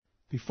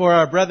Before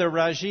our brother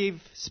Rajiv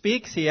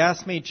speaks, he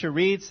asked me to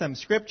read some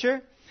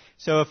scripture.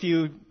 So if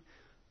you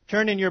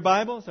turn in your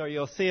Bibles, or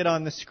you'll see it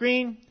on the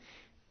screen,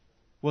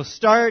 we'll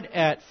start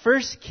at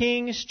 1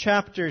 Kings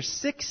chapter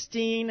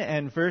 16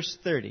 and verse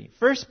 30.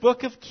 First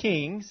book of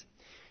Kings,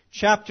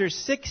 chapter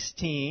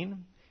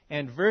 16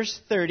 and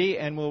verse 30,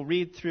 and we'll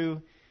read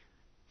through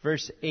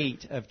verse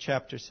 8 of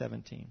chapter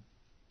 17.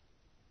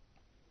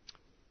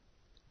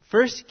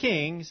 1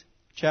 Kings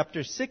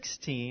chapter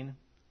 16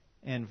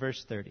 and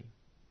verse 30.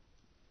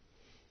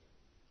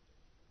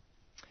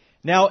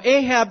 Now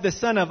Ahab the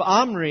son of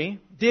Omri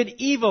did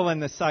evil in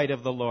the sight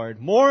of the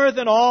Lord, more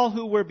than all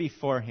who were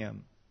before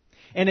him.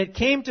 And it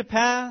came to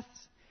pass,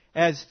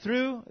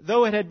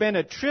 though it had been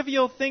a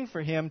trivial thing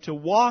for him to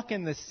walk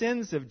in the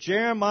sins of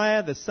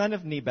Jeremiah the son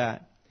of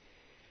Nebat,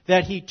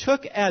 that he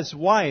took as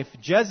wife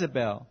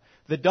Jezebel,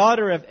 the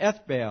daughter of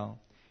Ethbaal,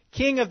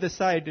 king of the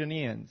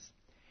Sidonians,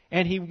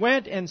 and he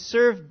went and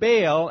served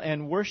Baal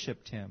and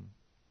worshipped him.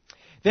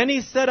 Then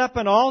he set up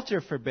an altar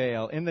for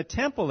Baal in the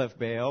temple of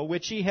Baal,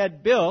 which he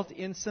had built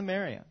in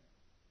Samaria.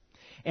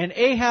 And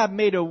Ahab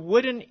made a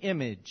wooden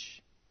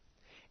image.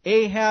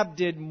 Ahab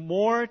did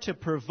more to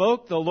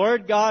provoke the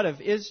Lord God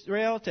of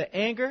Israel to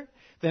anger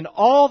than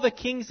all the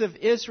kings of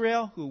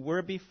Israel who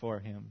were before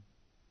him.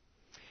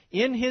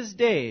 In his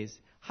days,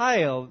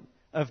 Hiel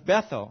of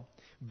Bethel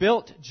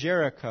built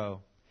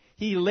Jericho.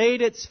 He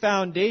laid its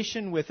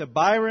foundation with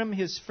Abiram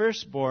his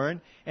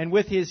firstborn and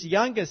with his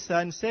youngest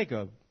son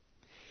Segub.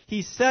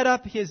 He set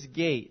up his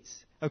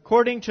gates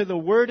according to the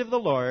word of the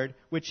Lord,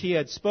 which he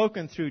had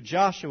spoken through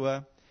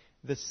Joshua,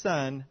 the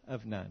son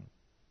of Nun.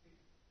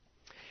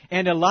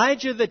 And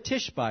Elijah the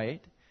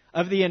Tishbite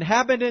of the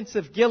inhabitants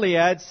of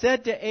Gilead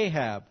said to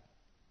Ahab,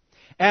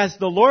 As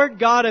the Lord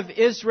God of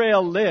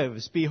Israel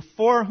lives,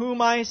 before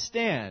whom I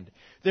stand,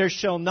 there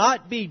shall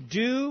not be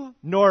dew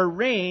nor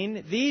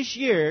rain these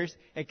years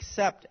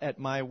except at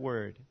my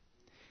word.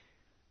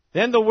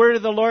 Then the word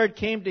of the Lord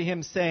came to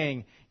him,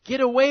 saying, Get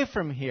away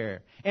from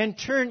here, and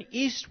turn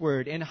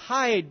eastward, and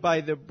hide by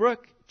the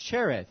brook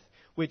Cherith,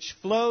 which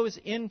flows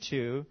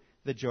into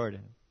the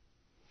Jordan.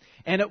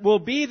 And it will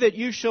be that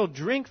you shall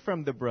drink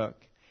from the brook,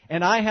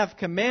 and I have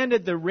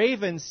commanded the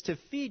ravens to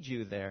feed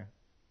you there.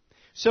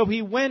 So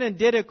he went and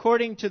did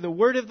according to the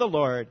word of the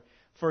Lord,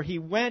 for he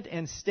went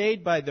and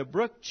stayed by the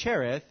brook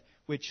Cherith,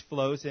 which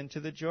flows into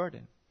the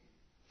Jordan.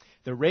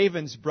 The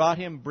ravens brought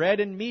him bread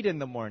and meat in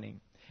the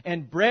morning,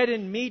 and bread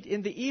and meat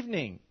in the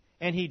evening,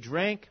 and he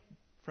drank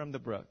from the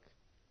brook.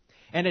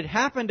 And it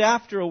happened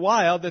after a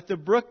while that the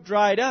brook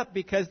dried up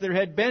because there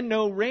had been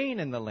no rain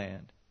in the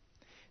land.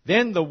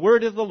 Then the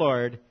word of the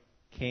Lord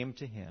came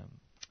to him.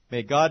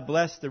 May God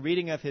bless the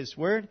reading of his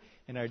word,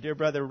 and our dear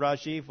brother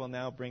Rajiv will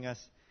now bring us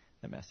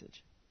the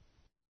message.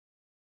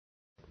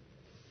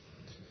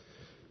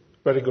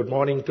 Very good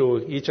morning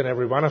to each and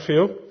every one of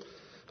you.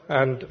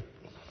 And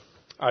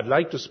I'd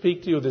like to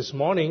speak to you this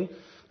morning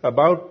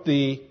about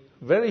the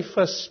very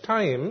first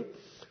time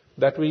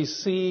that we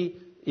see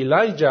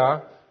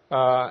Elijah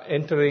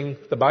entering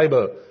the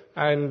Bible.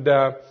 And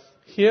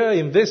here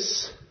in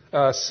this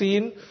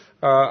scene,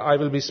 I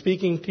will be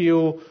speaking to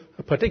you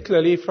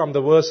particularly from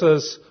the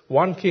verses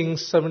 1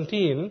 Kings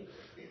 17,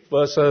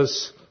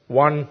 verses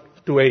 1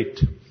 to 8.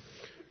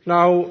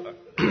 Now,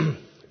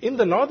 in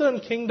the northern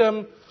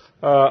kingdom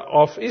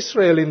of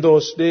Israel in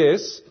those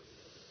days,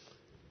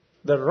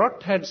 the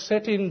rot had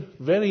set in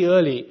very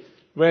early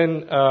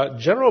when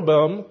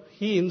Jeroboam,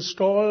 he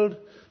installed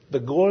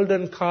the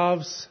golden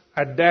calves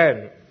at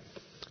Dan.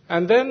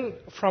 And then,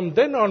 from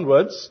then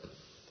onwards,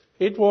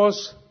 it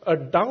was a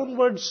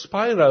downward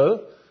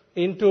spiral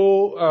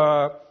into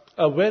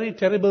a very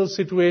terrible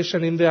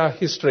situation in their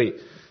history.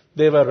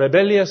 They were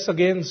rebellious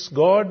against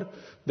God.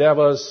 There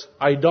was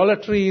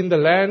idolatry in the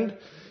land.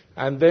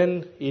 And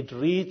then it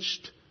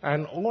reached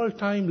an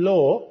all-time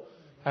low,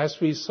 as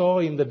we saw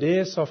in the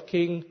days of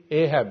King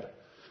Ahab.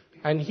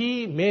 And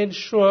he made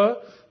sure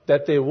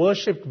that they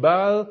worshipped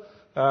Baal.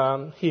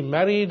 He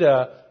married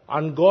an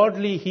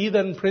ungodly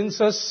heathen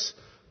princess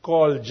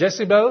called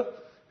Jezebel,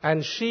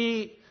 and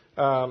she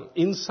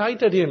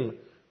incited him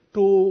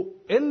to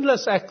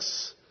endless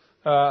acts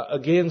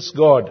against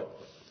God.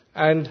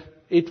 And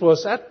it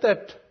was at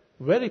that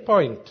very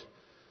point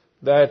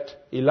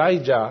that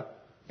Elijah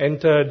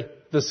entered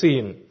the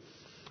scene.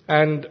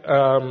 And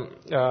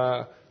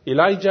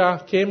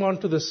Elijah came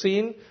onto the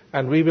scene,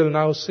 and we will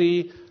now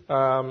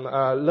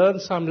learn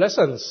some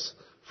lessons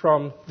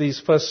from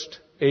these first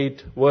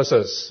 8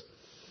 verses.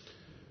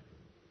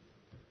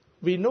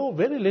 We know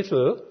very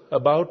little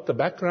about the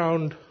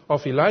background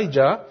of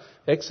Elijah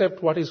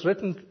except what is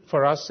written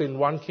for us in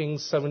 1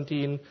 Kings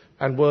 17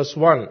 and verse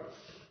 1.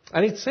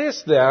 And it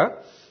says there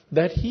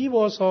that he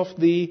was of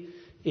the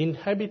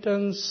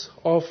inhabitants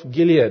of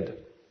Gilead.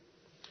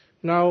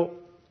 Now,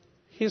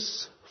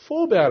 his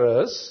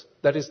forebearers,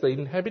 that is the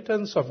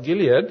inhabitants of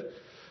Gilead,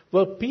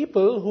 were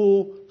people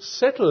who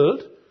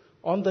settled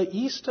on the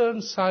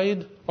eastern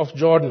side of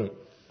Jordan.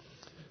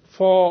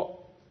 For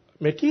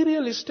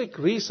materialistic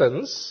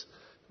reasons,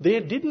 they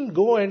didn't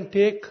go and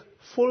take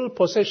full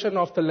possession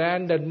of the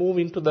land and move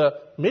into the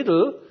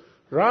middle.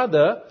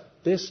 Rather,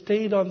 they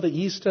stayed on the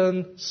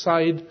eastern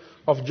side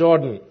of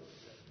Jordan.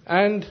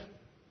 And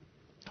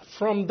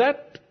from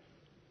that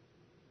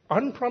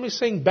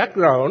unpromising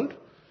background,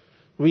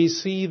 we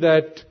see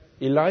that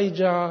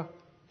Elijah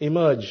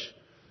emerged,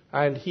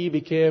 and he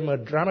became a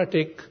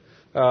dramatic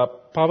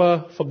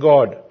power for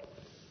God.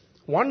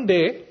 One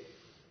day,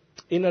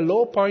 in a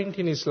low point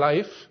in his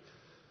life,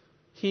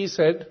 he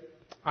said,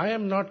 I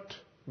am not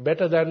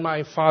better than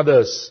my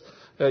fathers.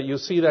 You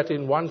see that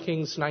in 1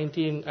 Kings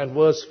 19 and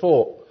verse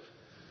 4.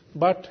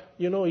 But,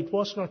 it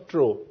was not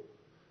true.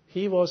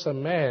 He was a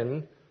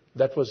man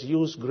that was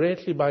used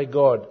greatly by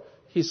God.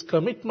 His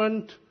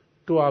commitment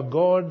to our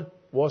God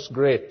was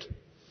great.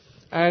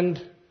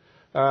 And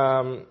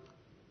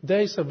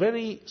there is a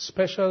very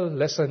special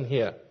lesson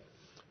here.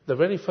 The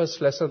very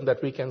first lesson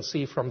that we can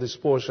see from this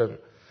portion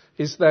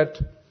is that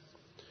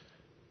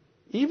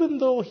even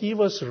though he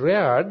was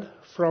reared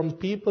from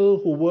people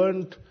who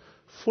weren't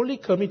fully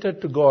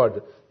committed to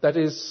God, that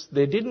is,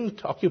 they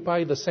didn't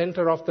occupy the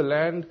center of the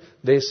land,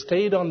 they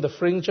stayed on the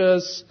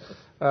fringes,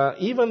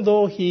 even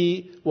though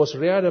he was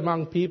reared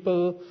among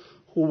people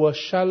who were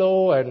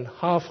shallow and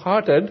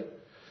half-hearted,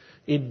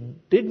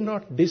 it did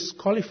not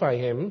disqualify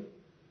him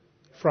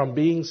from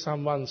being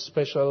someone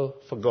special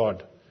for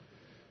God.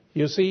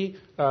 You see,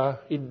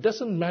 it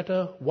doesn't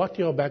matter what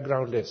your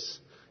background is.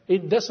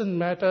 It doesn't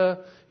matter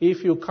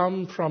if you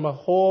come from a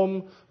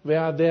home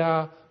where they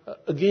are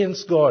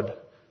against God.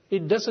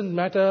 It doesn't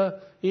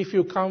matter if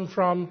you come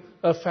from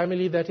a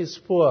family that is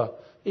poor.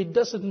 It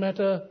doesn't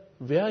matter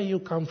where you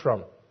come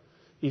from.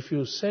 If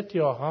you set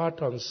your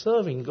heart on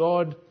serving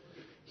God,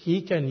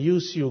 He can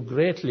use you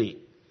greatly,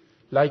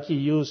 like He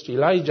used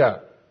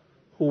Elijah,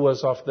 who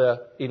was of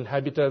the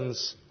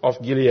inhabitants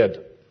of Gilead.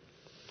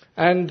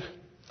 And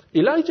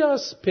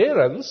Elijah's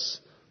parents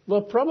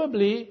were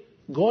probably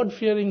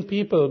God-fearing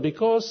people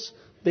because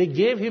they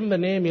gave him the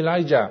name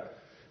Elijah.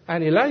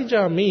 And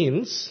Elijah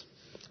means,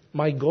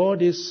 my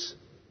God is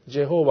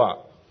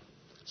Jehovah.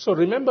 So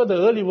remember the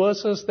early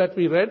verses that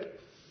we read?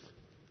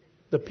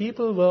 The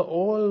people were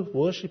all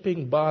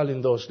worshipping Baal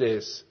in those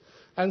days.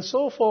 And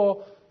so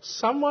for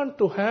someone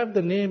to have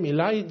the name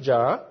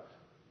Elijah,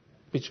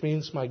 which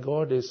means my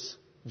God is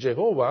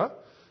Jehovah,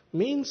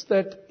 means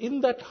that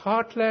in that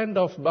heartland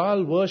of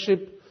Baal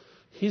worship,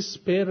 his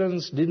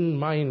parents didn't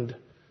mind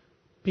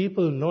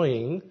people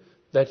knowing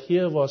that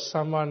here was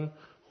someone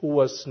who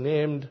was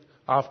named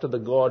after the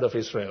God of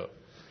Israel.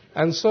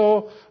 And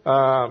so,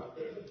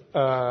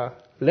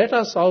 let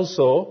us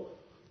also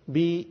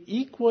be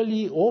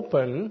equally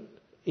open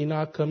in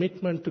our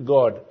commitment to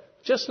God.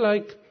 Just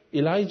like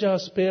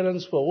Elijah's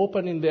parents were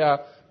open in their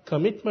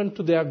commitment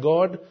to their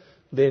God,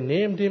 they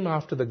named him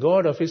after the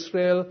God of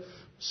Israel,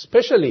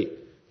 especially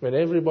when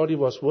everybody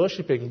was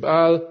worshipping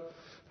Baal.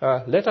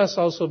 Let us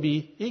also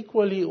be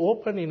equally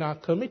open in our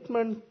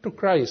commitment to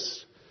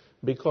Christ,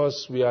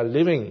 because we are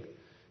living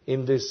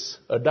in this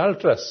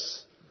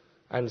adulterous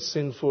and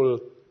sinful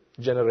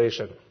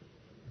generation.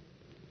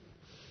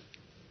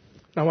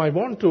 Now I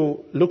want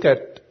to look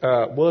at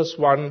verse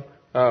 1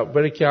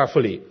 very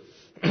carefully.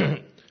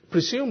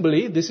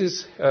 Presumably this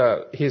is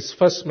his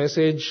first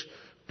message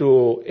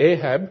to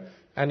Ahab,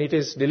 and it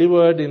is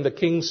delivered in the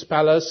king's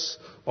palace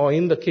or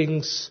in the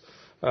king's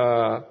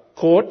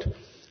court.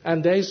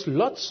 And there is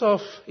lots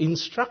of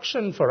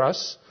instruction for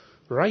us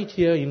right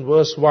here in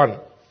verse 1.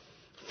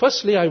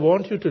 Firstly, I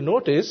want you to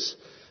notice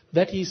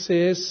that he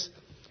says,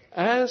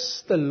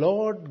 as the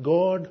Lord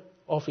God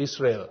of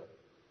Israel.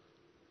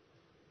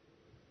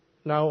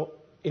 Now,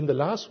 in the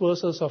last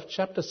verses of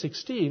chapter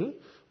 16,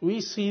 we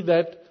see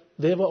that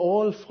they were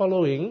all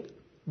following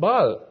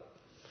Baal.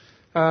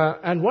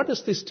 And what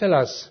does this tell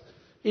us?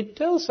 It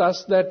tells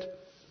us that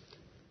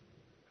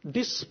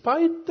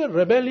despite the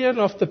rebellion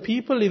of the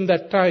people in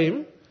that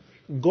time,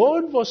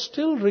 God was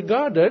still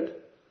regarded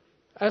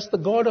as the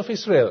God of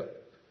Israel.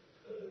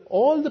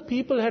 All the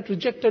people had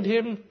rejected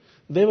him.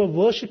 They were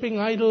worshipping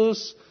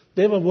idols.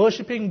 They were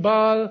worshipping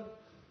Baal.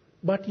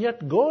 But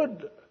yet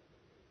God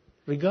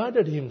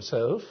regarded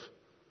himself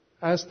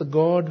as the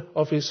God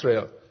of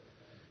Israel.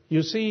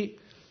 You see,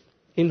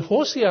 in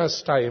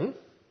Hosea's time,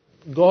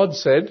 God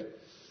said,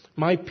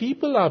 my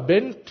people are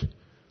bent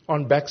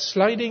on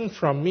backsliding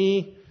from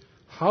me.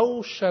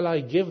 How shall I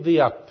give thee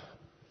up?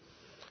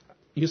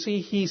 You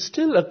see, he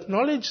still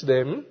acknowledged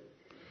them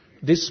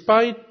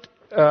despite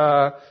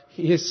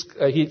he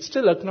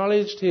still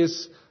acknowledged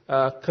his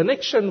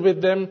connection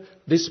with them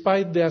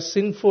despite their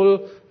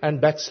sinful and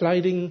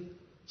backsliding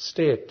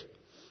state.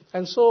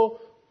 And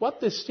so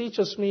what this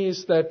teaches me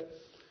is that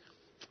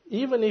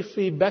even if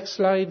we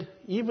backslide,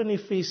 even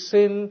if we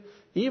sin,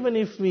 even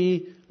if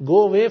we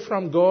go away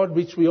from God,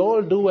 which we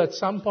all do at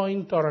some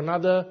point or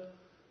another,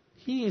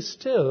 He is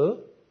still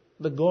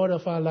the God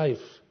of our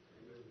life.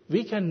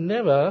 We can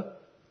never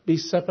be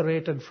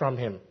separated from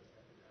Him.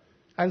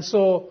 And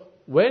so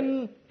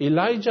when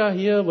Elijah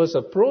here was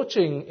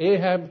approaching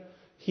Ahab,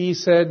 he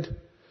said,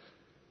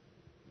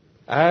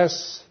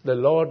 as the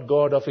Lord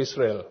God of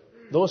Israel.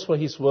 Those were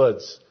his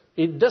words.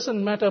 It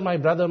doesn't matter, my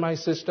brother, my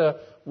sister,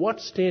 what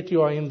state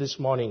you are in this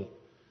morning.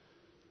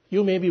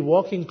 You may be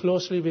walking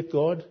closely with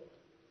God.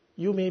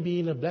 You may be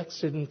in a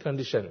backslidden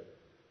condition.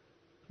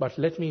 But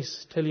let me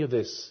tell you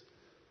this,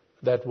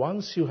 that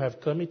once you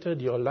have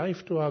committed your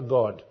life to our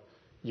God,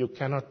 you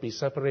cannot be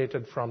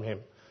separated from Him.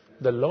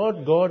 The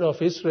Lord God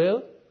of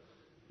Israel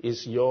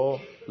is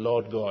your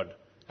Lord God,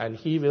 and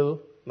He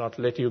will not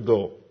let you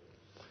go.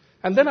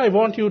 And then I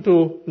want you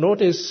to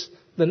notice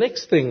the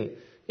next thing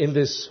in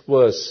this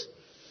verse,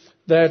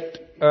 that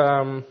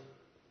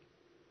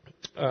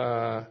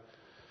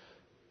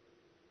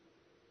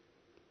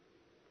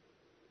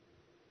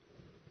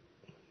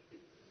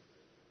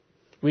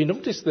we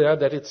notice there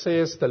that it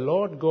says, the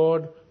Lord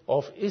God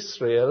of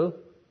Israel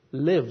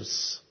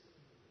lives.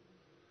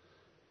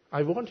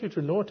 I want you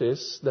to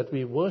notice that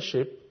we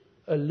worship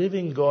a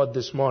living God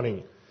this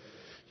morning.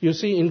 You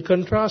see, in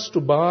contrast to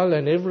Baal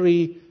and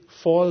every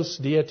false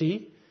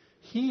deity,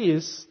 He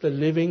is the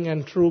living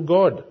and true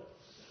God.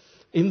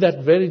 In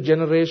that very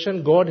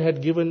generation, God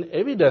had given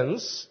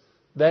evidence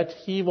that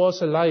He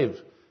was alive.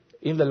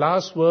 In the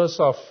last verse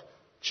of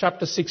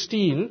chapter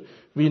 16,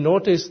 we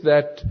notice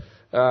that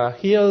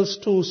Hiel's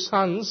 2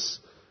 sons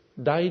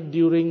died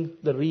during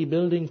the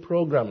rebuilding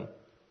program.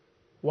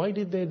 Why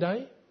did they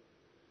die?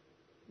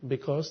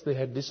 Because they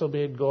had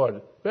disobeyed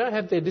God. Where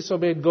had they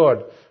disobeyed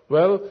God?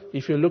 Well,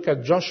 if you look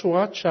at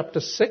Joshua chapter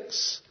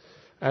 6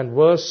 and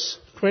verse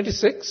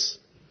 26,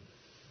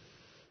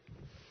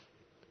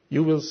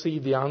 you will see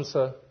the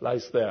answer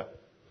lies there.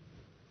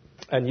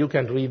 And you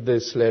can read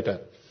this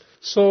later.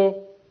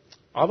 So,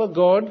 our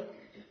God,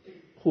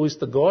 who is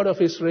the God of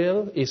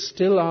Israel, is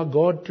still our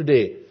God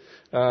today.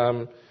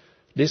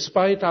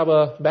 Despite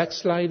our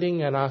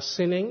backsliding and our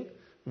sinning,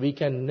 we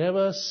can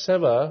never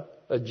sever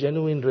a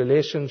genuine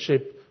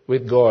relationship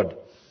with God.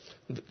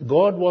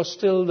 God was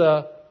still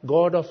the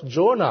God of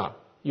Jonah,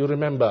 you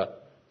remember,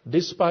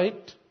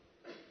 despite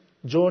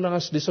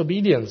Jonah's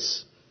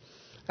disobedience.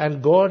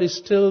 And God is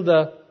still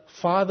the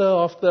Father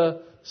of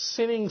the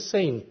sinning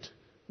saint.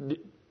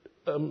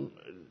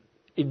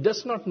 It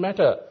does not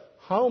matter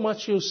how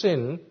much you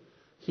sin,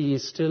 He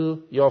is still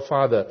your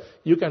Father.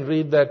 You can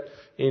read that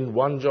in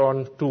 1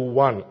 John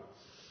 2:1.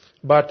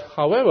 But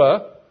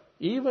however,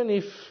 even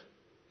if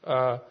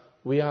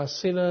we are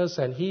sinners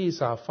and He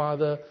is our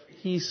Father,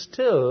 He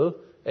still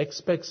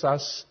expects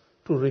us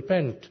to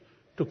repent,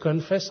 to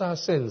confess our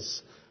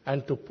sins,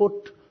 and to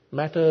put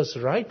matters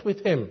right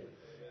with Him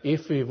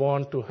if we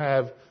want to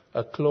have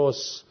a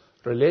close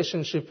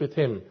relationship with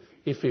Him,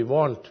 if we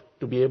want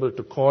to be able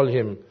to call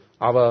Him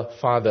our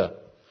Father.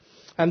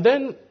 And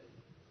then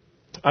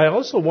I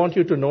also want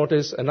you to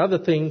notice another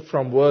thing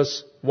from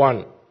verse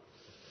 1,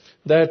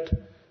 that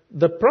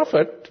the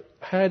prophet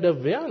had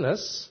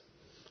awareness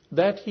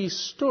that he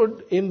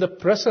stood in the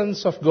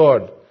presence of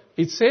God.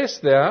 It says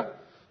there,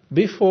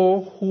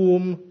 before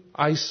whom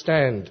I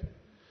stand.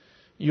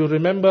 You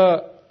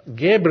remember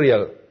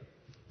Gabriel,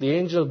 the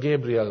angel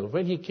Gabriel,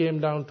 when he came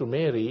down to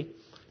Mary,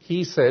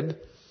 he said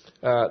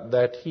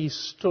that he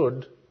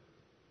stood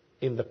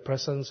in the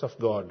presence of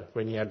God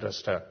when he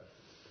addressed her.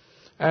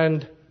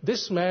 And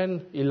this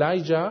man,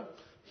 Elijah,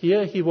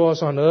 here he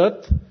was on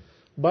earth,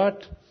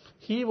 but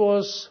he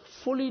was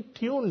fully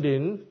tuned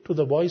in to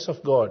the voice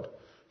of God.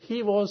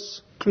 He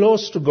was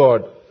close to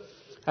God,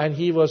 and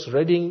he was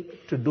ready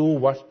to do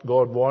what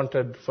God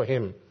wanted for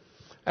him.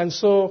 And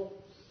so,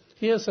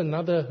 here's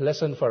another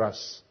lesson for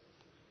us.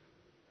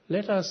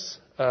 Let us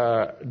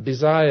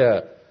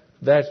desire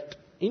that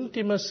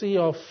intimacy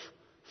of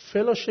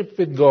fellowship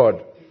with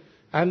God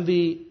and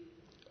the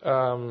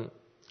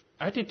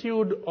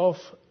attitude of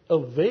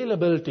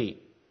availability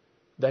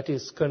that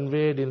is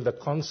conveyed in the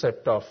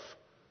concept of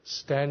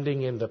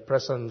standing in the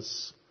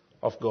presence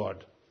of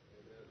God.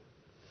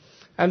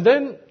 And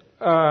then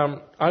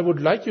I would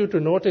like you to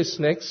notice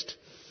next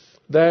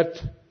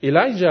that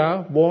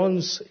Elijah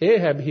warns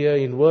Ahab here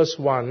in verse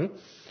 1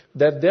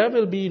 that there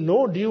will be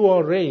no dew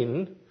or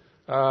rain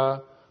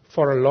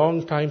for a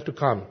long time to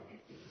come.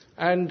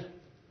 And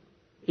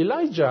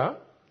Elijah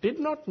did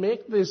not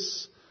make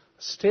this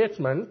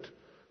statement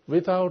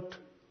without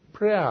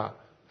prayer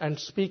and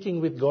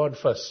speaking with God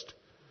first.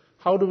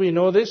 How do we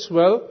know this?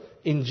 Well,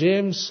 in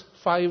James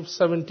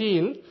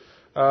 5:17,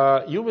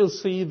 you will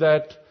see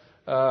that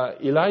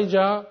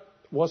Elijah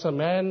was a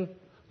man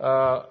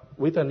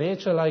with a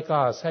nature like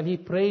ours, and he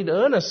prayed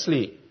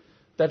earnestly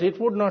that it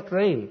would not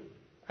rain,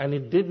 and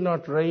it did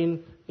not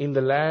rain in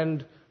the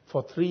land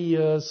for 3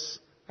 years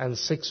and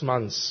 6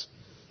 months.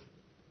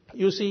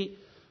 You see,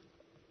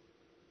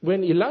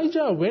 when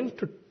Elijah went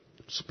to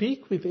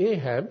speak with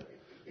Ahab,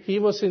 he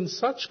was in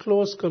such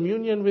close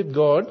communion with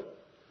God,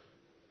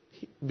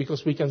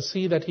 because we can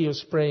see that he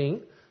was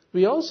praying.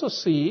 We also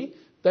see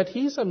that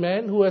he's a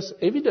man who has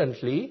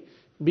evidently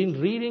been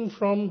reading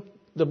from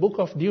the book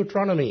of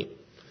Deuteronomy,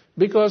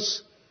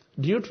 because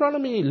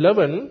Deuteronomy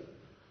 11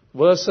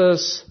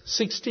 verses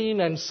 16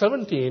 and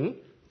 17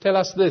 tell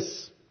us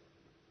this: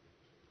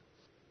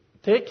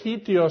 "Take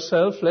heed to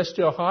yourself, lest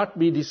your heart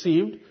be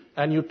deceived,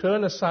 and you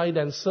turn aside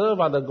and serve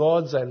other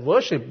gods and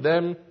worship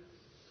them.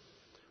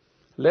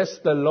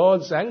 lest the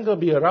Lord's anger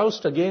be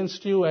aroused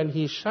against you, and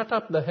he shut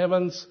up the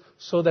heavens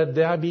so that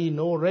there be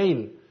no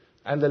rain,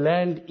 and the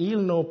land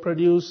yield no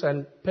produce,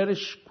 and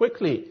perish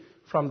quickly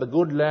from the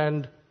good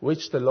land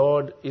which the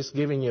Lord is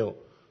giving you.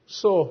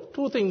 So,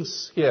 two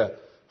things here.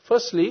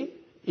 Firstly,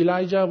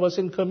 Elijah was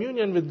in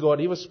communion with God.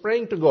 He was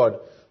praying to God.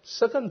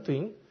 Second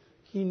thing,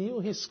 he knew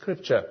his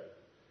scripture.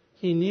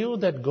 He knew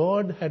that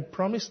God had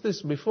promised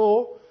this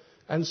before,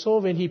 and so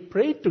when he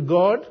prayed to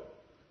God,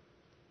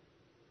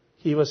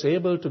 he was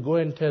able to go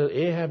and tell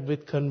Ahab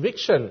with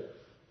conviction,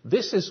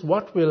 this is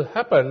what will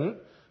happen,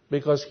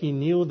 because he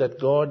knew that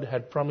God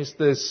had promised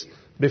this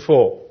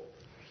before.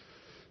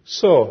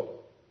 So,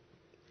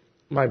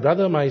 my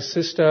brother, my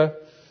sister,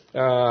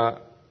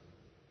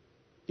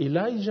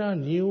 Elijah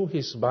knew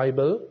his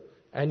Bible,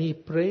 and he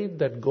prayed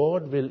that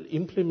God will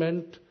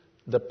implement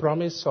the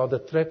promise or the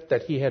threat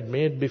that he had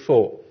made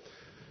before.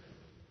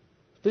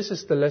 This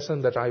is the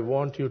lesson that I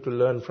want you to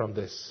learn from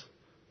this.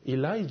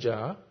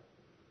 Elijah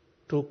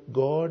took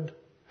God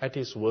at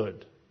his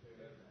word.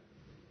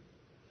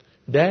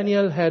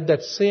 Daniel had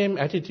that same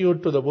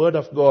attitude to the word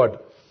of God.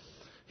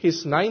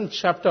 His 9th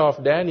chapter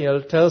of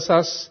Daniel tells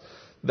us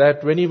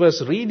that when he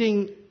was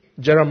reading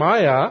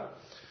Jeremiah,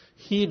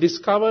 he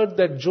discovered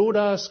that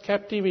Judah's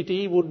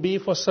captivity would be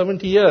for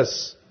 70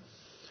 years.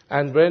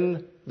 And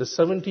when the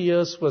 70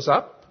 years was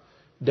up,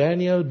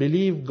 Daniel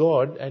believed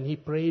God and he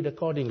prayed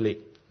accordingly.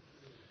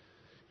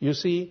 You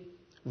see,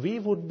 we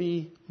would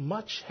be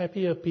much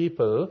happier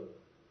people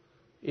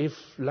if,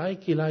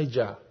 like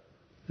Elijah,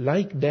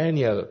 like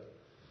Daniel,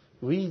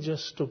 we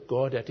just took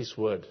God at his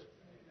word.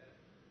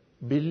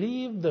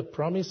 Believe the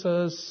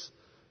promises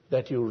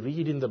that you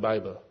read in the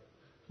Bible.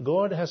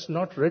 God has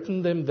not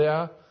written them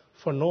there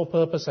for no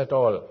purpose at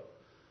all.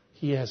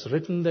 He has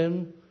written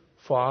them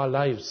for our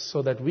lives,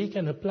 so that we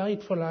can apply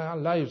it for our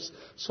lives,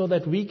 so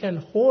that we can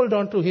hold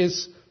on to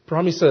his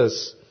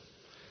promises.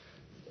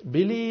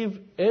 Believe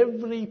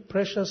every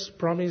precious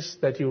promise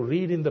that you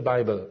read in the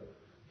Bible.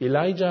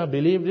 Elijah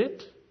believed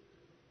it,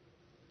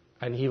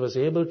 and he was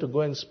able to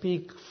go and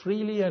speak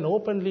freely and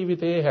openly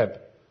with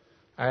Ahab,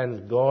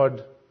 and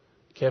God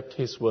kept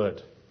his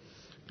word.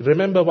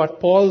 Remember what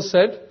Paul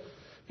said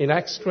in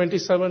Acts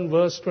 27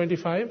 verse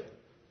 25?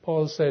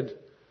 Paul said,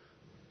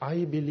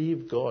 I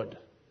believe God.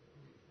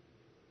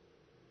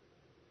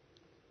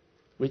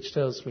 Which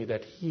tells me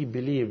that he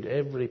believed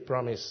every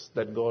promise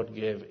that God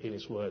gave in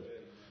his word.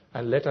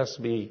 And let us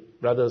be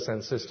brothers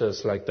and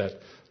sisters like that.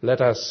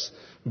 Let us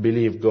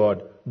believe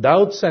God.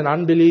 Doubts and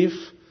unbelief,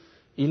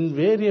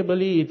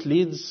 invariably it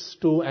leads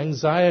to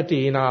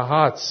anxiety in our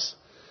hearts.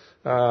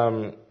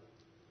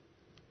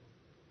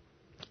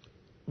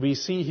 We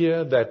see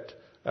here that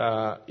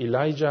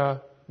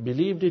Elijah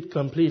believed it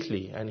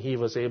completely, and he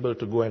was able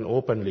to go and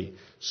openly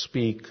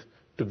speak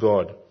to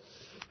God.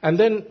 And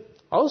then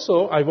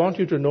also I want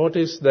you to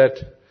notice that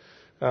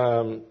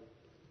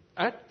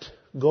at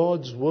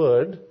God's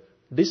word,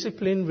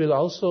 discipline will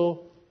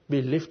also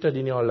be lifted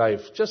in your life.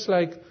 Just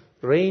like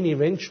rain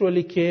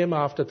eventually came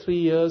after 3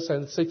 years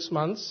and 6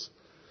 months,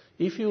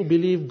 if you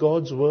believe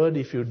God's word,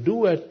 if you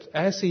do it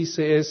as he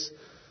says,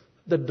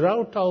 the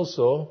drought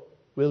also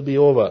will be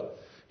over.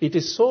 It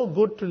is so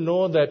good to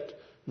know that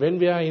when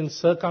we are in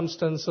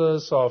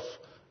circumstances of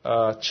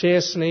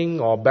chastening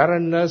or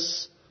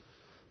barrenness,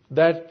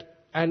 that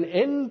an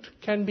end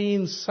can be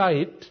in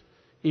sight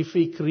if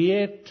we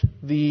create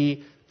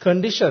the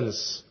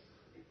conditions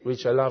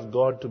which allow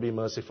God to be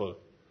merciful.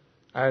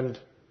 And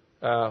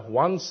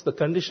once the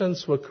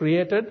conditions were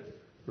created,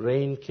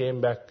 rain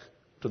came back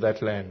to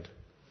that land.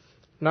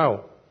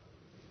 Now,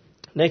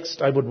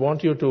 next I would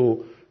want you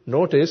to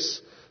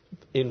notice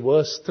in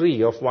verse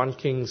 3 of 1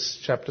 Kings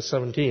chapter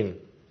 17.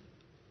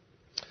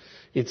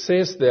 It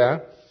says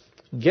there,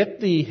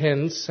 get thee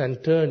hence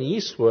and turn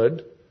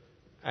eastward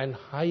and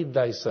hide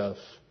thyself.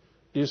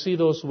 Do you see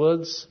those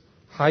words?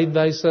 Hide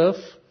thyself.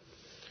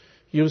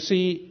 You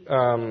see,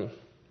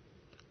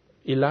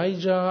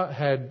 Elijah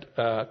had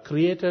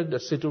created a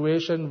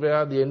situation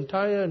where the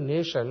entire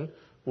nation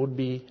would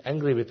be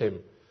angry with him.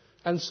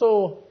 And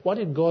so, what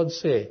did God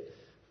say?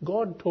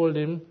 God told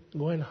him,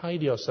 go and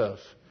hide yourself.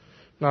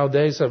 Now,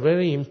 there is a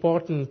very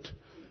important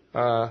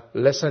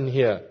lesson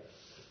here.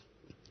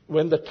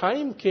 When the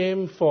time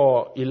came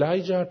for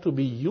Elijah to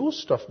be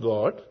used of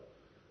God,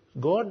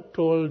 God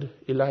told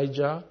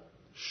Elijah,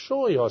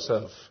 show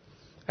yourself.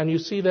 And you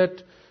see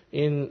that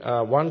in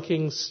 1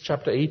 Kings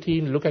chapter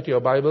 18. Look at your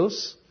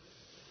Bibles.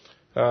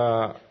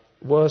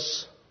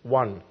 Verse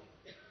 1.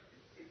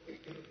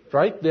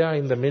 Right there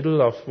in the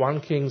middle of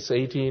 1 Kings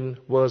 18,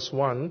 verse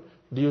 1,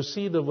 do you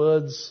see the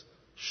words,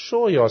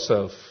 show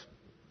yourself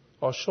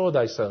or show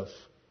thyself?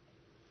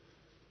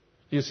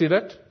 Do you see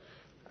that?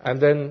 And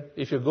then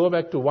if you go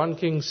back to 1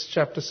 Kings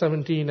chapter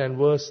 17 and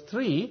verse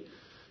 3,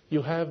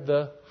 you have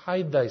the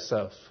hide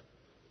thyself.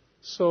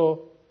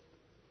 So,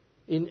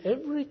 in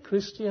every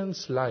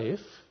Christian's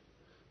life,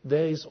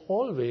 there is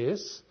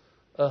always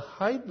a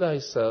hide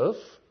thyself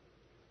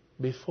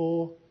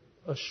before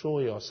a show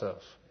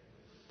yourself.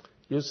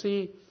 You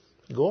see,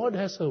 God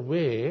has a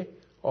way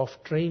of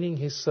training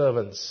his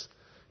servants.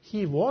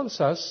 He wants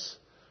us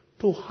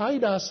to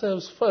hide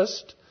ourselves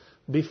first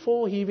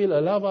before He will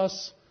allow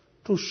us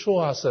to show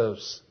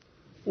ourselves.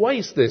 Why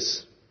is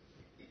this?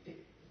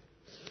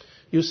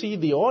 You see,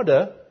 the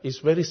order is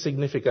very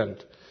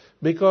significant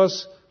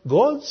because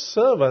God's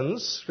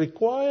servants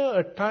require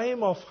a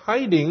time of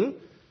hiding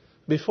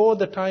before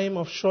the time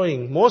of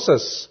showing.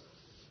 Moses,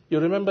 you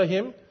remember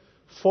him?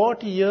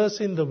 40 years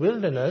in the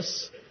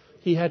wilderness,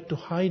 he had to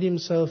hide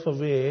himself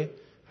away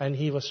and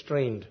he was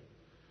trained.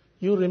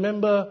 You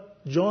remember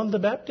John the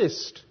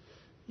Baptist,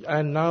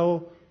 and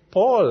now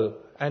Paul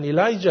and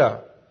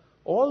Elijah.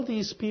 All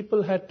these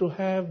people had to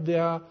have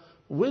their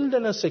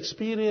wilderness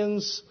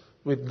experience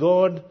with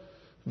God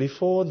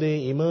before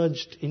they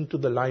emerged into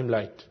the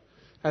limelight.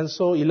 And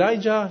so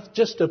Elijah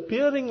just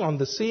appearing on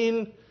the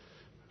scene,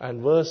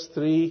 and verse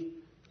 3,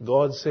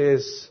 God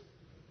says,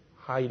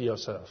 hide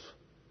yourself.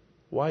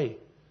 Why?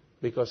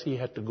 Because he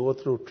had to go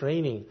through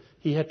training.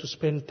 He had to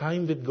spend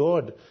time with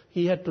God.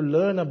 He had to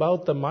learn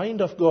about the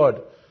mind of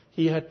God.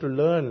 He had to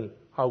learn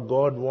how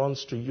God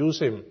wants to use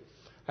him.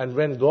 And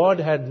when God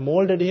had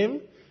molded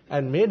him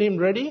and made him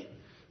ready,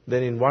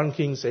 then in 1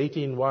 Kings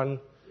 18:1,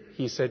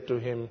 he said to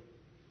him,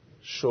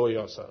 show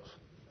yourself.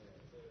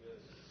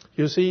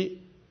 You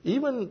see,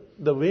 even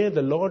the way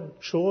the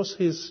Lord chose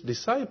his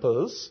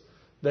disciples,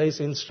 there is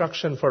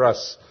instruction for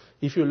us.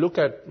 If you look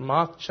at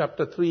Mark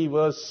chapter 3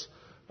 verse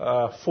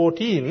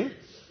 14,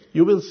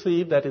 you will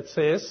see that it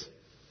says,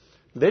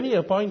 then he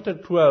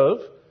appointed 12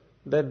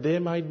 that they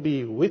might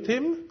be with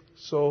him.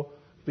 So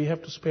we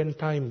have to spend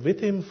time with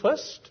him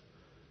first,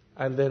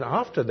 and then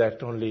after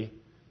that only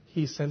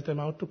he sent them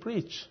out to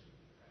preach.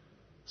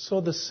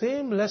 So the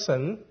same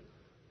lesson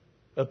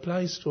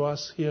applies to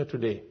us here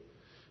today.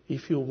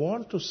 If you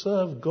want to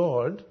serve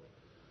God,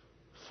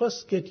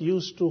 first get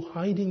used to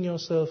hiding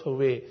yourself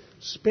away,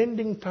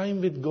 spending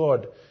time with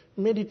God,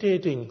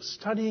 meditating,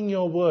 studying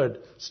your word,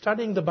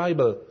 studying the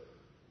Bible,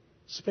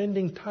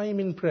 spending time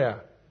in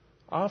prayer.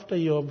 After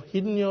you've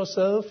hidden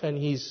yourself and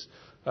he's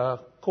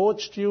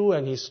coached you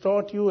and he's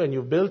taught you and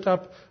you've built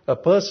up a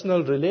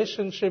personal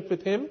relationship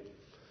with him,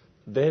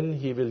 then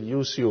he will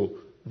use you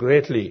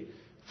greatly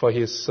for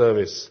his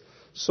service.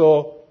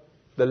 So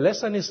the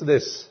lesson is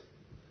this: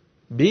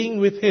 being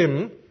with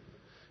him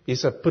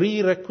is a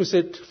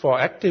prerequisite for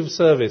active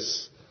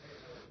service.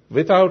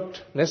 Without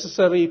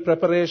necessary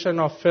preparation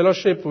of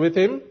fellowship with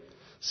him,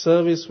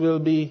 service will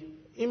be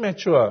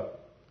immature,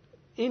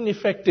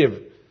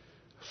 ineffective,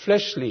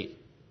 fleshly,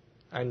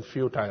 and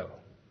futile.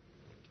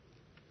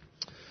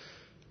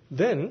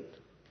 Then,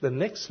 the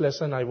next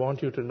lesson I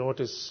want you to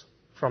notice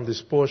from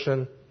this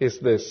portion is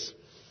this.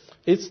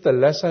 It's the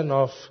lesson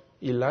of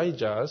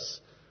Elijah's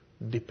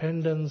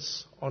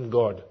dependence on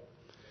God.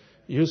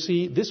 You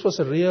see, this was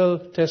a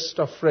real test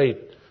of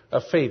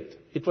faith.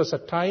 It was a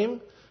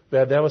time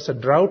where there was a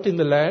drought in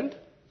the land.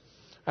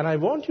 And I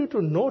want you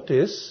to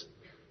notice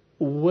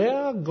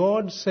where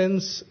God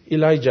sends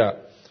Elijah.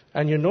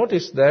 And you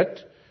notice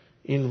that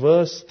in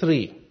verse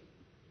 3.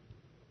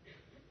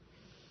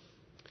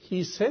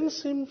 He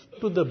sends him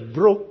to the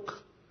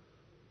brook,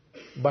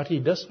 but he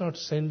does not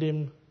send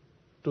him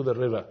to the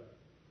river.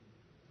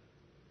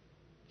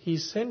 He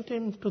sent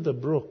him to the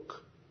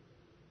brook,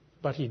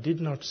 but he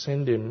did not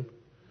send him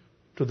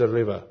to the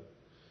river.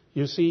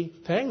 You see,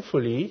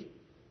 thankfully,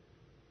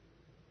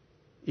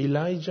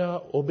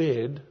 Elijah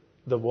obeyed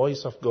the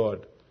voice of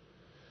God.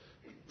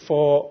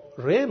 For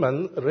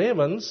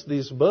ravens,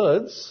 these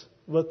birds,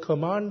 were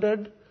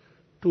commanded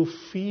to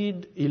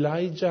feed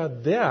Elijah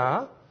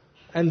there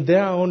and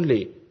there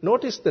only.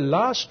 Notice the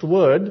last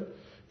word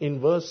in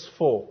verse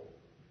 4.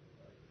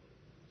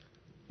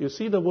 You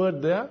see the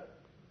word there?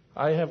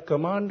 I have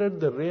commanded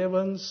the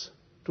ravens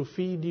to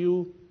feed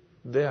you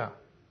there.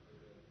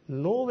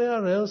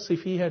 Nowhere else, if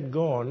he had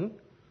gone,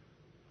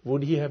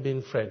 would he have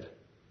been fed.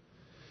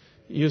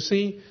 You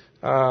see,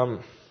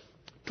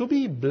 to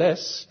be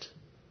blessed,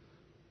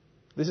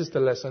 this is the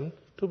lesson,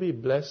 to be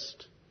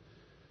blessed,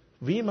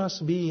 we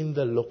must be in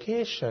the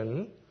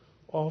location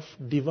of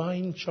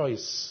divine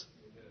choice.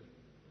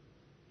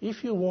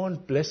 If you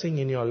want blessing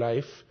in your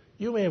life,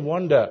 you may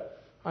wonder,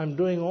 I'm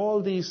doing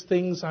all these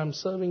things, I'm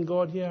serving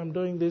God here, I'm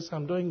doing this,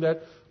 I'm doing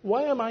that.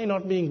 Why am I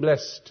not being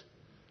blessed?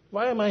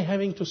 Why am I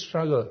having to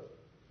struggle?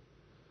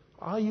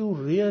 Are you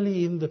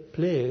really in the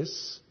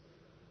place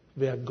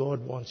where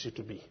God wants you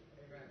to be?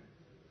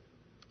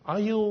 Are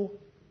you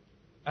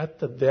at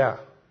the there?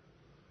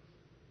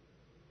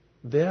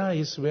 There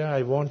is where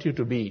I want you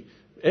to be.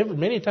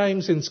 Many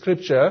times in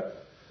Scripture,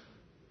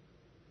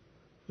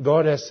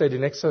 God has said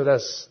in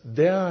Exodus,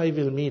 there I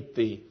will meet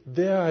thee,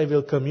 there I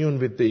will commune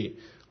with thee.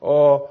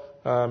 Or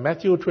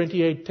Matthew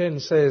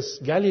 28:10 says,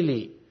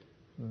 Galilee,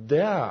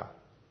 there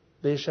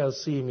they shall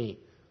see me.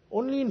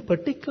 Only in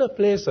particular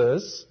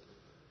places,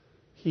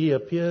 he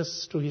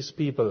appears to his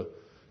people.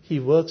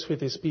 He works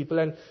with his people.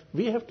 And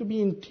we have to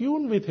be in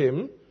tune with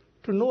him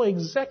to know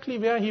exactly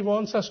where he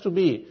wants us to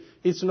be.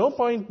 It's no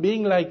point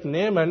being like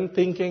Naaman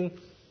thinking,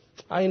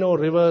 I know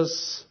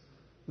rivers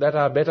that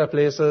are better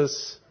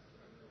places,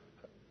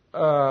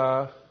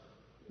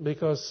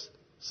 because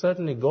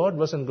Certainly God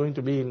wasn't going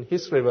to be in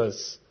his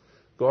rivers.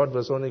 God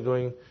was only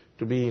going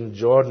to be in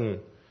Jordan,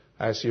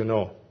 as you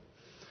know.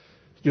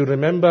 You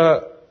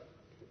remember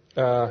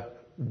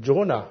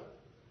Jonah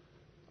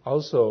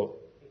also,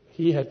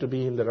 he had to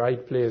be in the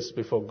right place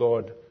before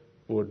God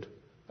would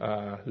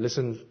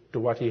listen to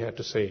what he had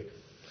to say.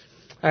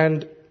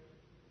 And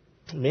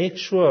make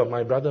sure,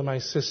 my brother, my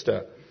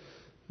sister,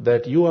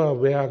 that you are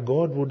where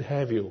God would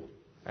have you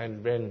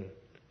and when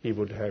he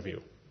would have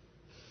you.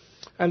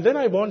 And then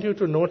I want you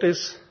to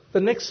notice the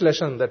next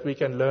lesson that we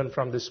can learn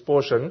from this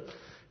portion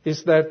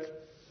is that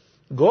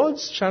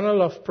God's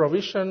channel of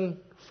provision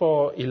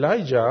for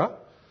Elijah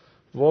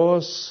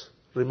was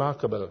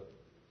remarkable.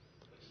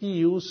 He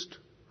used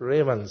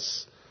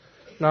ravens.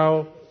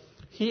 Now,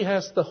 he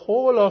has the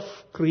whole of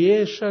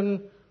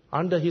creation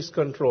under his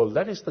control.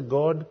 That is the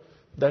God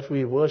that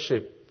we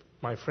worship,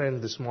 my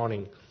friend, this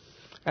morning.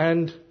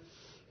 And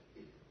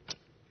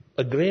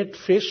a great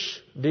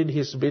fish did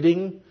his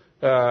bidding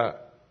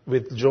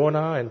with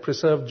Jonah and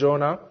preserved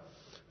Jonah.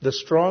 The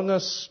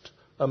strongest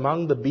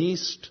among the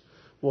beasts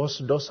was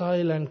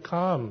docile and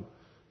calm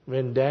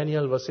when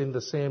Daniel was in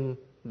the same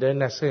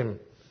den as him.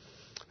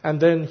 And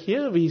then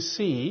here we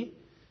see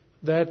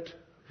that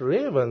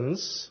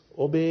ravens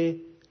obey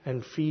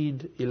and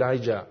feed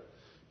Elijah.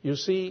 You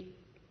see,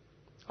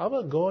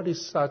 our God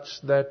is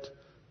such that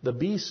the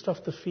beast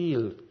of the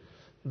field,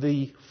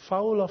 the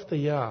fowl of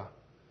the air,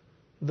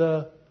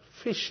 the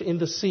fish in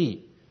the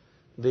sea,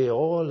 they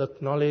all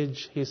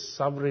acknowledge his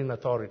sovereign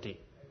authority.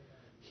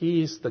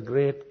 He is the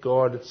great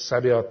God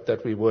Sabaoth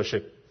that we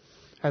worship.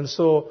 And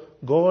so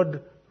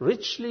God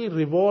richly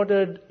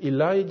rewarded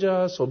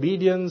Elijah's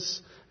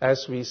obedience,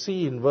 as we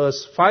see in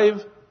verse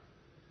 5,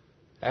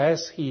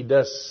 as he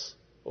does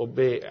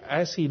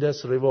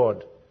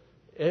reward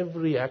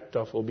every act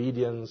of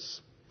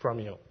obedience from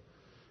you.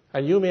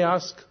 And you may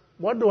ask,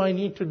 what do I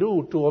need to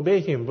do to obey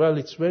him? Well,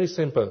 it's very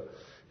simple.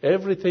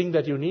 Everything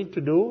that you need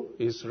to do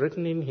is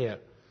written in here.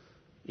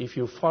 If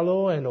you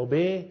follow and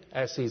obey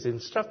as he's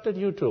instructed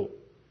you to,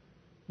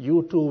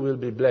 you too will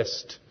be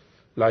blessed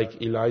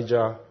like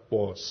Elijah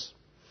was.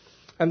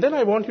 And then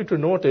I want you to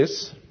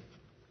notice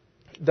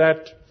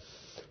that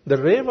the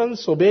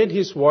ravens obeyed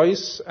his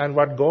voice, and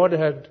what God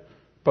had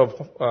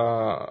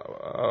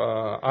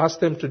asked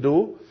them to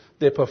do,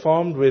 they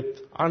performed with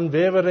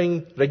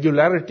unwavering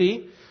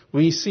regularity.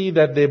 We see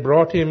that they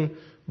brought him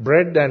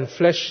bread and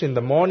flesh in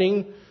the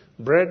morning,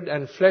 bread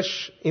and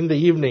flesh in the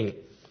evening.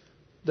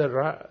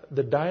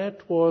 The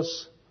diet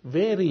was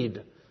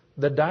varied.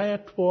 The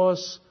diet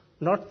was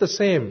not the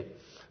same.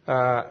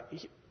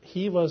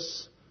 He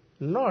was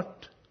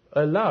not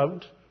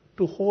allowed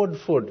to hoard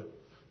food.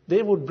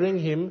 They would bring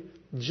him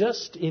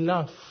just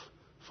enough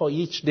for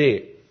each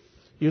day.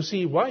 You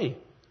see why?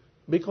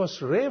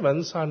 Because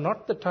ravens are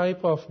not the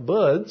type of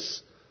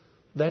birds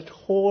that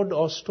hoard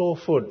or store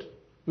food.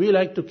 We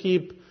like to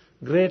keep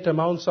great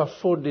amounts of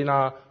food in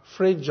our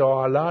fridge or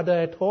our larder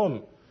at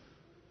home.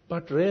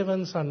 But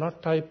ravens are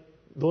not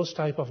those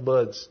type of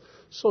birds.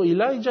 So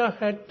Elijah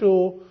had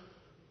to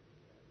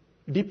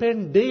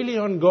depend daily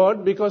on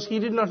God, because he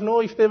did not know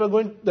if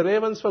the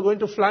ravens were going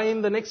to fly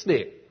in the next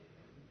day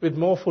with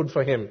more food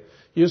for him.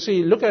 You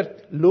see, look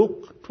at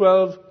Luke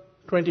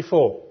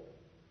 12:24.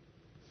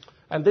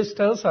 And this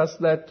tells us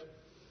that,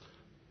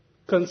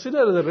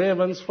 consider the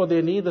ravens, for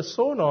they neither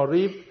sow nor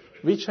reap,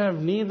 which have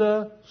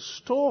neither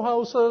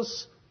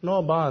storehouses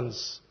nor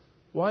barns.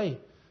 Why?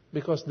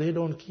 Because they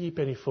don't keep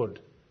any food.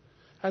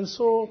 And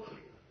so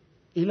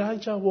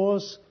Elijah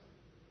was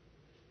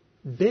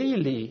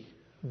daily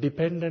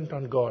dependent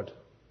on God.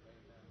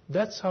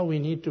 That's how we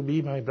need to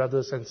be, my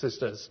brothers and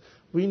sisters.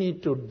 We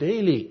need to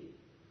daily,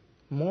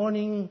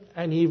 morning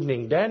and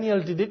evening.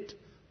 Daniel did it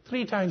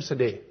 3 times a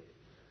day.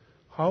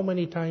 How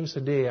many times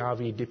a day are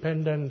we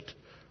dependent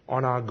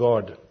on our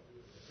God?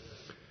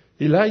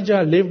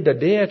 Elijah lived a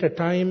day at a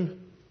time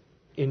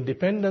in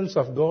dependence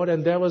of God,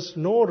 and there was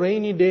no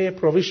rainy day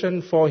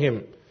provision for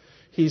him.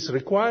 His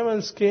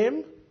requirements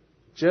came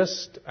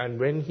just and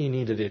when he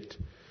needed it.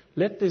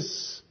 Let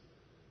this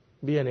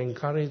be an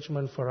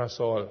encouragement for us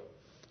all.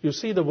 You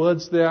see the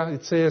words there,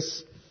 it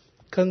says,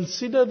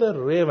 consider the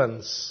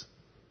ravens.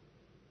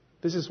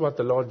 This is what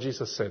the Lord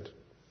Jesus said.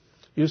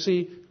 You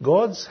see,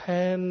 God's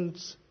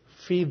hands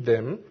feed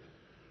them.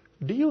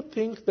 Do you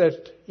think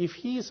that if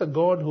he is a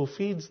God who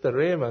feeds the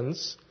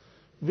ravens,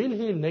 will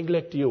he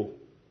neglect you?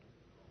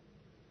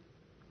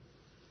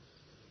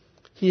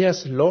 He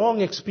has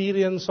long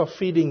experience of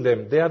feeding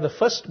them. They are the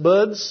first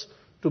birds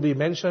to be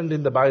mentioned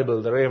in the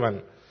Bible, the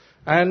raven.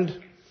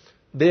 And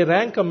they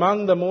rank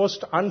among the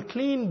most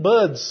unclean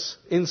birds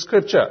in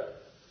Scripture.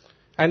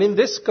 And in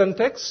this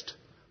context,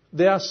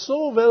 they are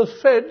so well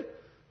fed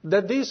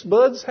that these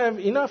birds have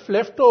enough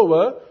left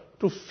over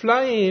to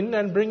fly in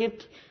and bring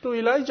it to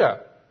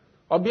Elijah.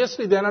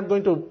 Obviously, they are not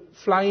going to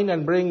fly in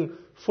and bring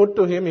food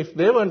to him if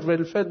they weren't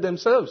well fed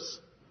themselves.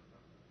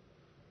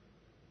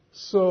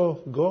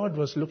 So God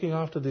was looking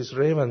after these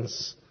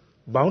ravens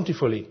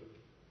bountifully.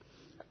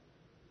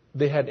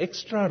 They had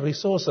extra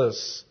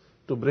resources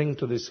to bring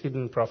to this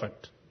hidden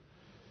prophet.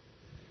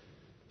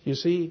 You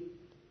see,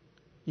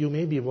 you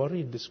may be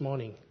worried this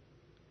morning.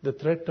 The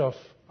threat of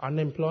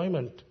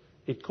unemployment,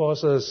 it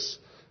causes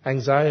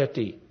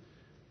anxiety.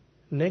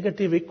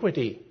 Negative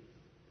equity,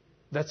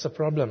 that's a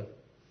problem.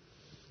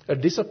 A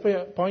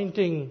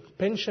disappointing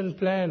pension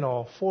plan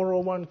or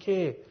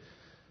 401k,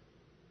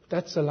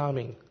 that's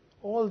alarming.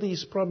 All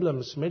these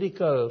problems,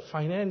 medical,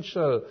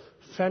 financial,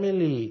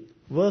 family,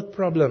 work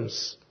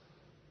problems.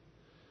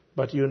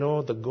 But you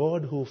know, the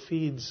God who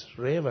feeds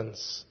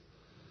ravens,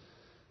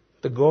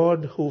 the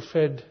God who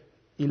fed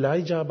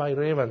Elijah by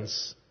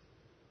ravens,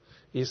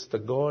 is the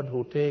God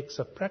who takes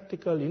a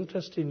practical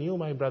interest in you,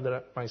 my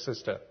brother, my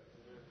sister.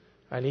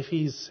 And if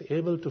He is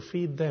able to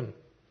feed them,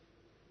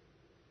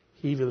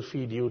 He will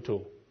feed you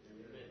too.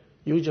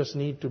 You just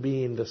need to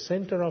be in the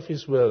center of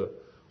His will,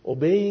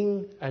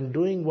 obeying and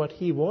doing what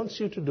He wants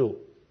you to do.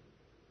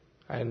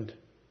 And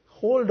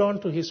hold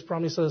on to His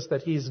promises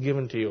that He has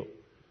given to you.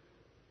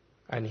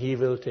 And He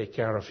will take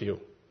care of you.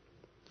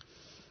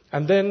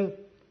 And then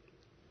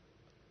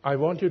I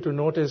want you to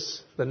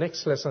notice the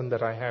next lesson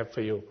that I have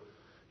for you.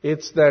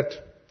 It's that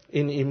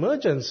in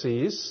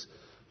emergencies,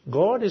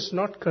 God is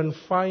not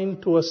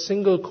confined to a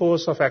single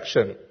course of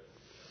action.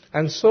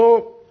 And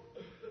so,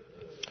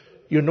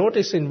 you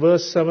notice in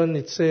verse 7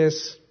 it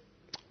says,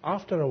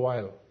 after a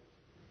while.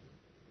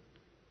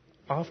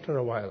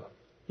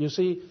 You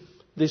see,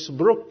 this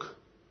brook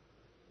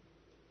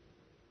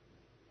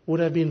would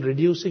have been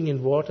reducing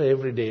in water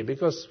every day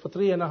because for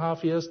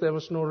 3.5 years there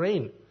was no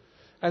rain.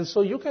 And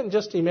so you can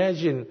just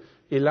imagine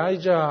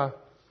Elijah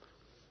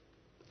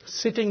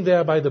sitting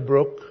there by the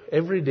brook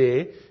every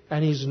day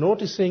and he's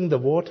noticing the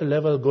water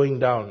level going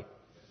down.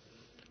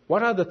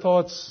 What are the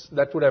thoughts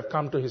that would have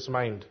come to his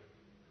mind?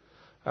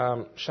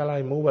 Shall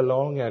I move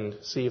along and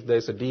see if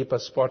there's a deeper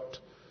spot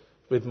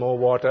with more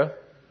water?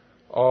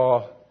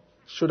 Or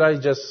should I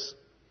just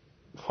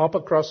hop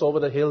across over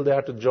the hill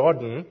there to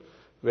Jordan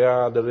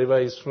where the river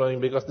is flowing?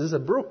 Because this is a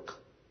brook.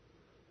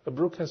 A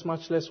brook has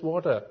much less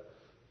water.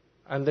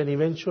 And then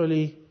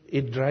eventually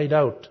it dried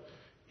out.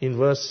 In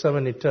verse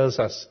 7 it tells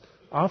us,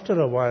 after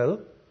a while,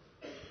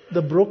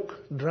 the brook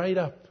dried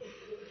up.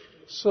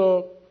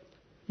 So,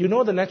 you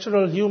know the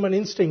natural human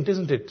instinct,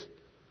 isn't it?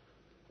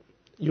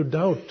 You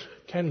doubt,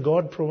 can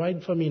God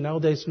provide for me? Now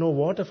there's no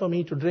water for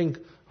me to drink.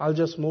 I'll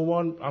just move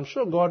on. I'm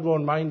sure God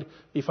won't mind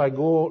if I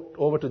go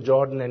over to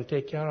Jordan and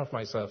take care of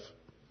myself.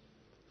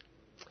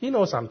 He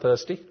knows I'm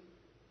thirsty.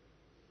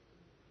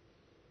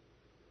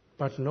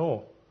 But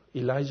no,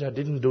 Elijah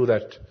didn't do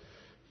that.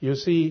 You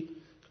see,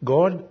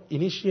 God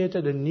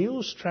initiated a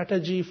new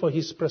strategy for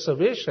his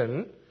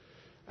preservation,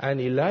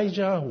 and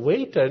Elijah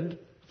waited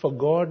for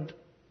God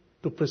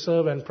to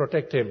preserve and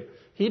protect him.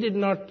 He did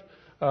not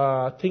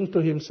think to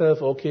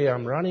himself, okay,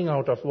 I'm running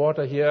out of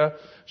water here.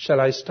 Shall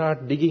I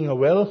start digging a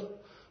well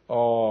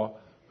or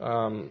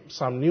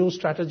some new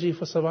strategy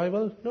for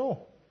survival?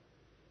 No.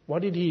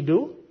 What did he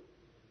do?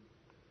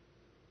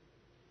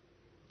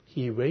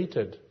 He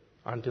waited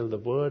until the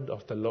word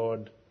of the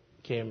Lord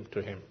came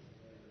to him.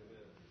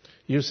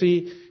 You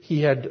see,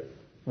 he had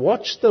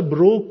watched the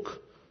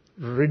brook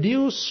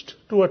reduced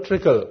to a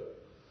trickle,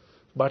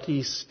 but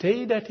he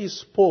stayed at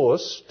his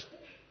post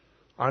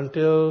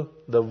until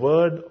the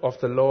word of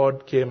the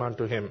Lord came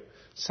unto him,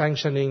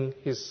 sanctioning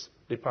his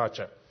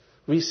departure.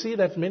 We see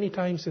that many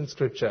times in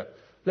Scripture.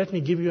 Let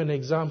me give you an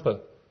example.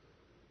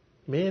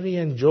 Mary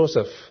and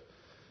Joseph,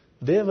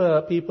 they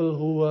were people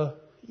who were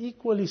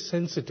equally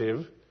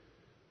sensitive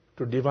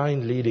to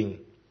divine leading.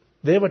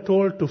 They were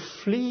told to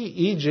flee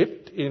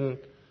Egypt in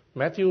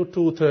Matthew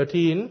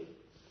 2:13,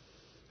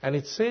 and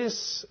it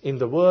says in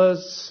the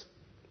verse,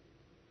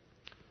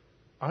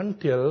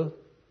 until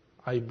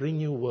I bring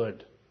you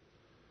word.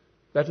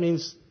 That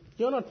means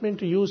you're not meant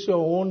to use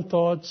your own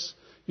thoughts,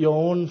 your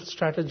own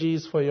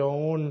strategies for your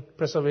own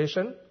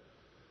preservation.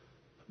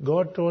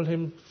 God told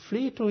him,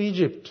 flee to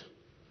Egypt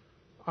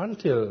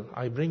until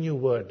I bring you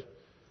word.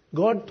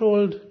 God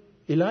told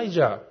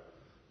Elijah,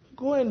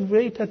 go and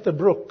wait at the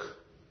brook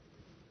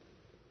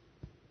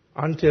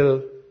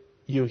until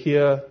you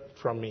hear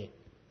from me.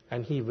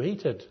 And he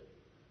waited.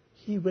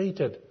 He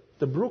waited.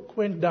 The brook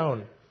went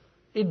down.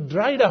 It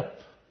dried up.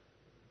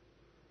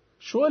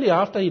 Surely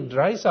after it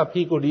dries up,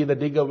 he could either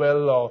dig a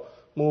well or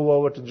move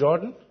over to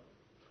Jordan.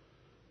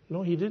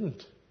 No, he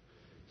didn't.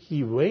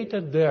 He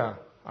waited there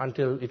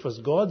until it was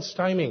God's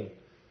timing.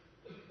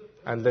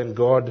 And then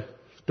God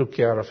took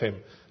care of him.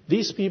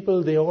 These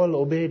people, they all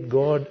obeyed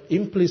God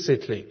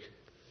implicitly.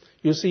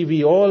 You see,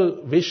 we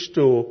all wish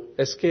to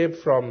escape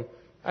from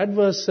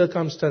adverse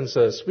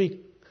circumstances. We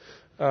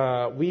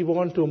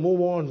want to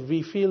move on.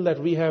 We feel that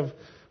we have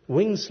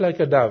wings like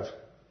a dove.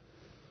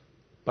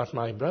 But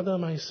my brother,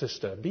 my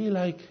sister, be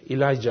like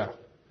Elijah.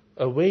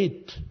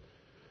 Await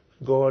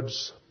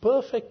God's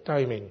perfect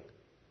timing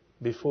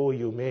before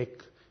you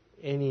make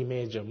any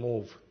major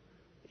move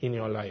in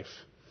your life.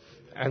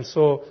 And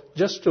so,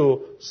 just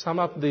to sum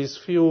up these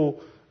few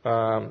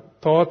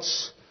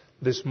thoughts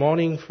this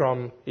morning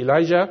from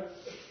Elijah,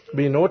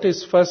 we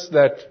notice first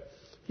that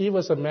he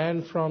was a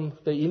man from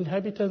the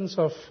inhabitants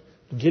of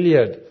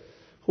Gilead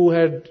who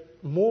had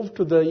moved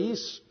to the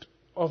east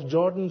of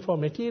Jordan for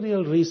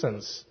material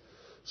reasons.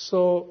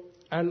 So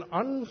from an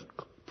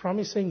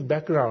unpromising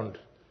background,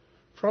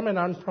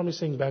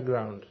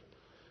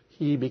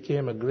 he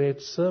became a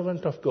great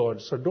servant of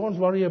God. So don't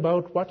worry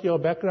about what your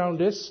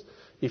background is.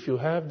 If you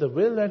have the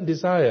will and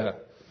desire,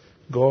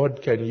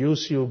 God can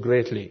use you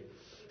greatly.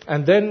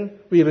 And then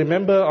we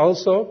remember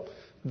also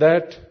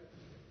that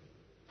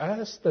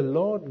as the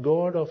Lord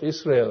God of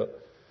Israel,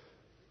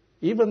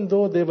 even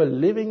though they were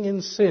living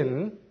in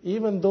sin,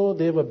 even though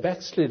they were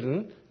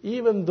backslidden,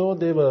 even though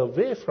they were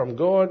away from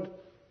God,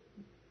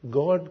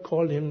 God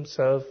called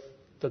himself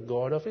the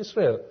God of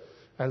Israel.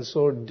 And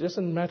so it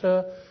doesn't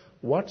matter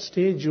what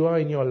stage you are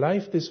in your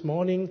life this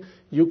morning,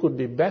 you could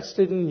be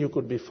backslidden, you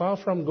could be far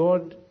from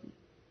God.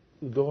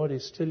 God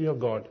is still your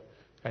God,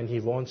 and he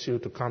wants you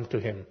to come to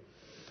him.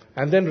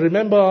 And then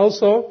remember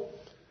also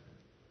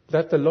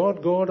that the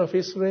Lord God of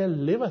Israel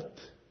liveth.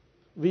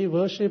 We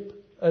worship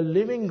a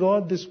living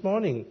God this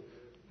morning,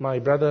 my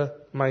brother,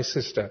 my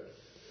sister.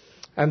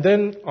 And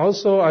then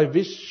also I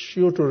wish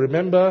you to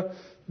remember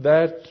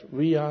that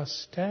we are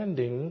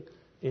standing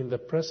in the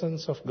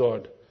presence of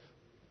God.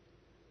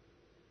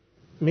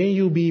 May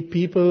you be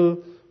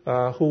people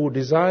who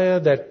desire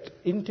that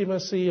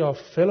intimacy of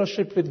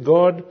fellowship with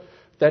God,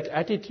 that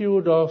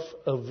attitude of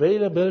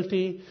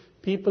availability.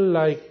 People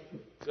like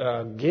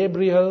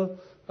Gabriel,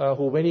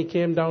 who when he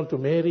came down to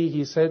Mary,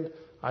 he said,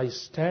 I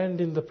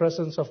stand in the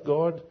presence of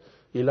God.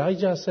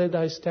 Elijah said,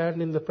 I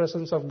stand in the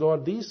presence of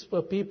God. These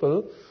were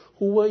people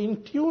who were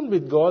in tune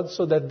with God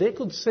so that they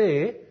could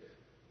say,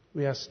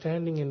 we are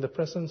standing in the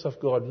presence of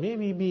God. May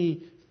we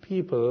be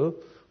people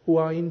who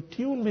are in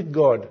tune with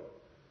God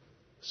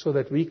so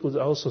that we could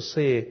also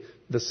say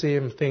the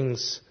same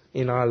things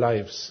in our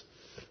lives.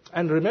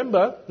 And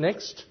remember,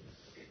 next,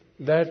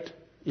 that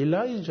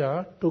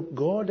Elijah took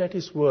God at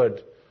his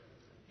word.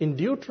 In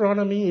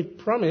Deuteronomy, it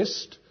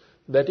promised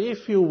that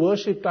if you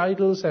worshipped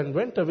idols and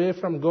went away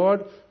from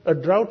God, a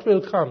drought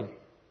will come.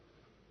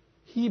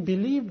 He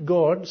believed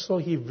God, so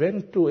he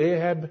went to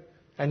Ahab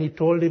and he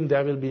told him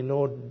there will be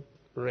no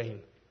rain.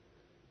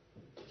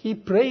 He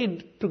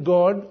prayed to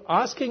God,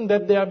 asking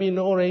that there be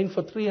no rain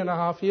for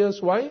 3.5 years.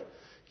 Why?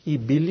 He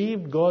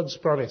believed God's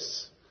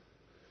promise.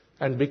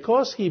 And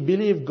because he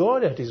believed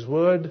God at his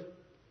word,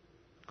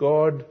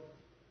 God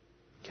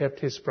kept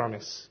his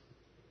promise.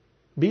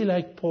 Be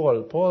like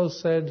Paul. Paul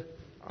said,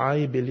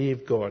 I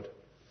believe God.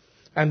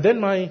 And then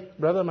my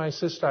brother, my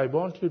sister, I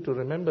want you to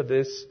remember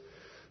this,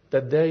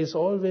 that there is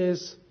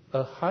always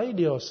a hide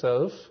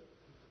yourself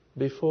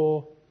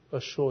before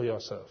a show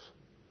yourself.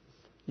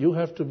 You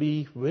have to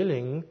be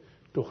willing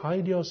to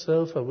hide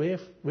yourself away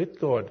with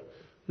God.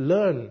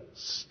 Learn,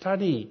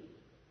 study,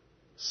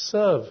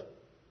 serve,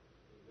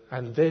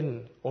 and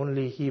then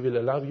only he will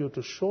allow you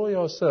to show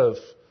yourself,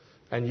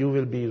 and you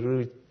will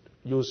be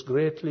used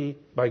greatly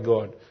by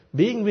God.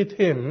 Being with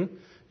him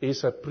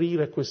is a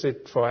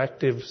prerequisite for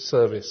active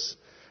service.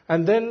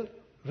 And then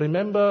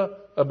remember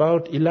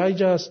about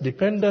Elijah's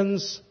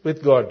dependence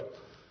with God.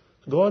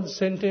 God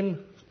sent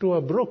him to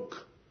a brook,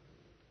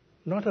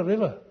 not a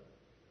river.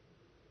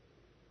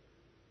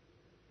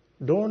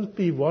 Don't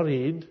be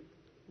worried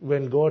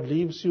when God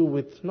leaves you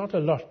with not a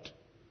lot.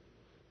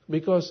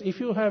 Because if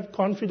you have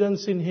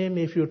confidence in him,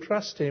 if you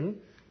trust him,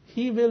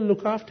 he will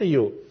look after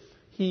you.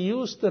 He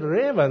used the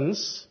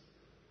ravens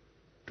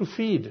to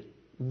feed.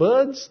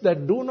 Birds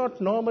that do not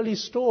normally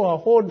store or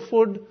hoard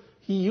food,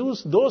 he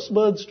used those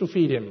birds to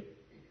feed him.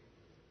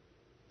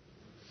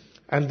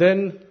 And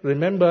then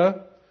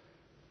remember,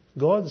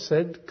 God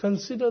said,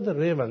 consider the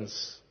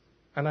ravens.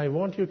 And I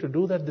want you to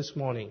do that this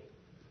morning.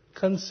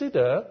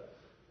 Consider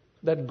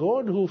that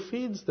God who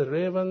feeds the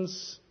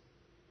ravens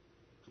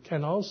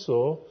can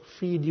also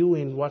feed you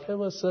in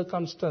whatever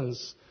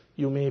circumstance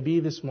you may be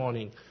this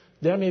morning.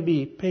 There may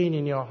be pain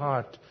in your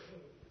heart.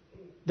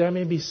 There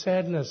may be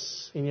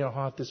sadness in your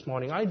heart this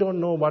morning. I don't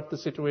know what the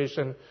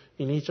situation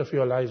in each of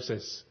your lives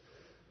is.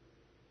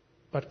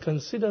 But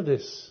consider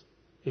this.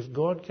 If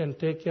God can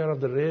take care of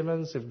the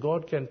ravens, if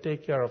God can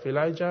take care of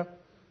Elijah,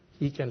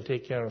 he can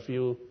take care of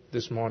you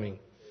this morning.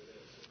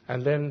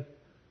 And then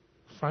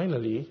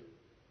finally,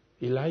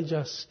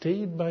 Elijah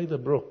stayed by the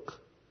brook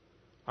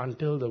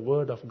until the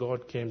word of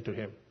God came to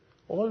him.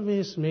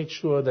 Always make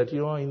sure that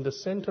you are in the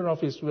center of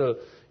his will.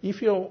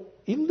 If you're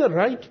in the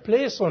right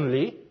place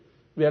only,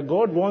 where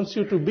God wants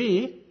you to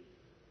be,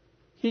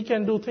 he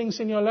can do things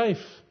in your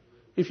life.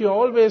 If you're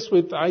always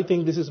with, I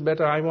think this is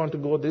better, I want to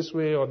go this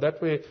way or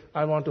that way,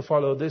 I want to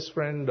follow this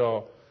friend,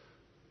 or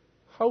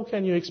how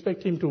can you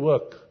expect him to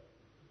work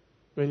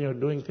when you're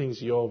doing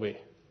things your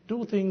way?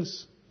 Do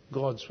things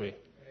God's way.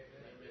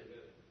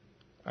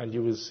 And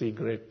you will see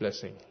great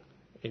blessing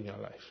in your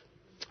life.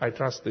 I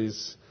trust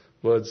these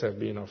words have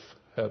been of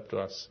help to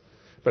us.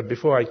 But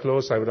before I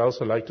close, I would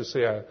also like to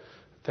say I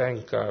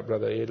thank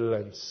Brother Adel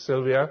and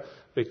Sylvia,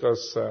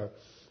 because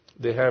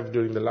they have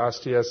during the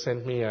last year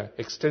sent me an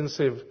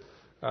extensive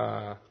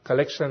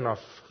collection of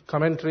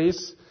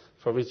commentaries,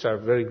 for which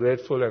I'm very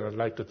grateful, and I'd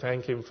like to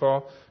thank him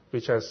for,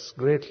 which has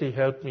greatly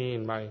helped me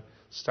in my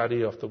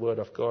study of the Word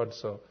of God.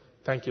 So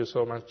Thank you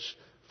so much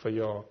for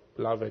your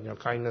love and your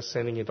kindness,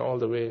 sending it all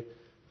the way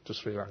to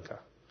Sri Lanka.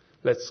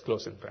 Let's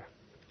close in prayer.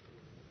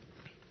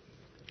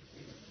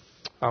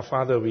 Our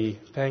Father, we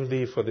thank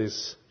Thee for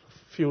these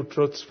few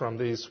truths from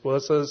these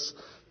verses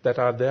that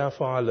are there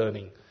for our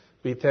learning.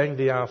 We thank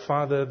Thee, our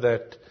Father,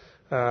 that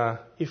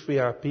if we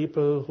are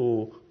people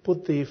who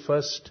put Thee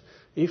first,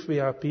 if we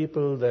are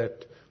people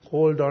that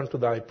hold on to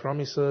Thy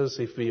promises,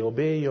 if we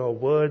obey Your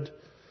word,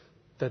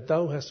 that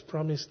Thou hast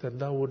promised that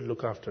Thou would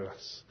look after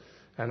us.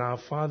 And our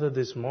Father,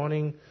 this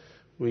morning,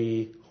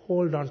 we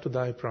hold on to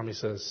Thy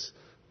promises.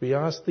 We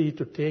ask Thee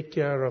to take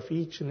care of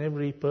each and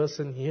every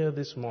person here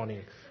this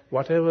morning,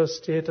 whatever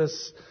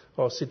status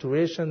or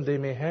situation they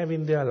may have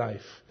in their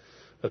life,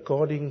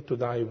 according to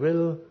Thy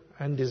will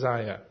and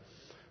desire,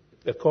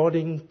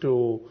 according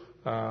to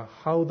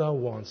how Thou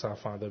wants, our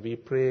Father. We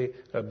pray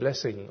a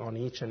blessing on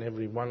each and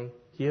every one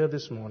here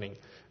this morning,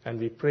 and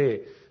we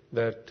pray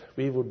that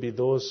we would be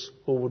those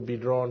who would be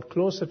drawn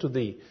closer to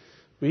Thee.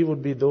 We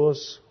would be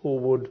those who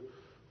would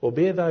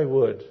obey Thy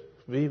word.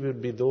 We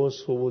would be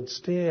those who would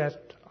stay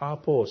at our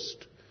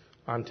post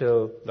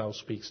until Thou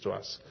speaks to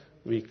us.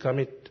 We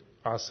commit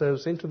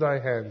ourselves into Thy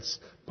hands.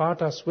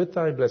 Part us with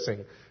Thy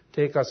blessing.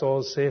 Take us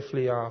all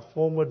safely our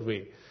homeward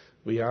way.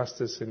 We ask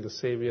this in the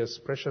Saviour's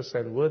precious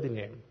and worthy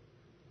name.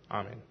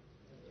 Amen.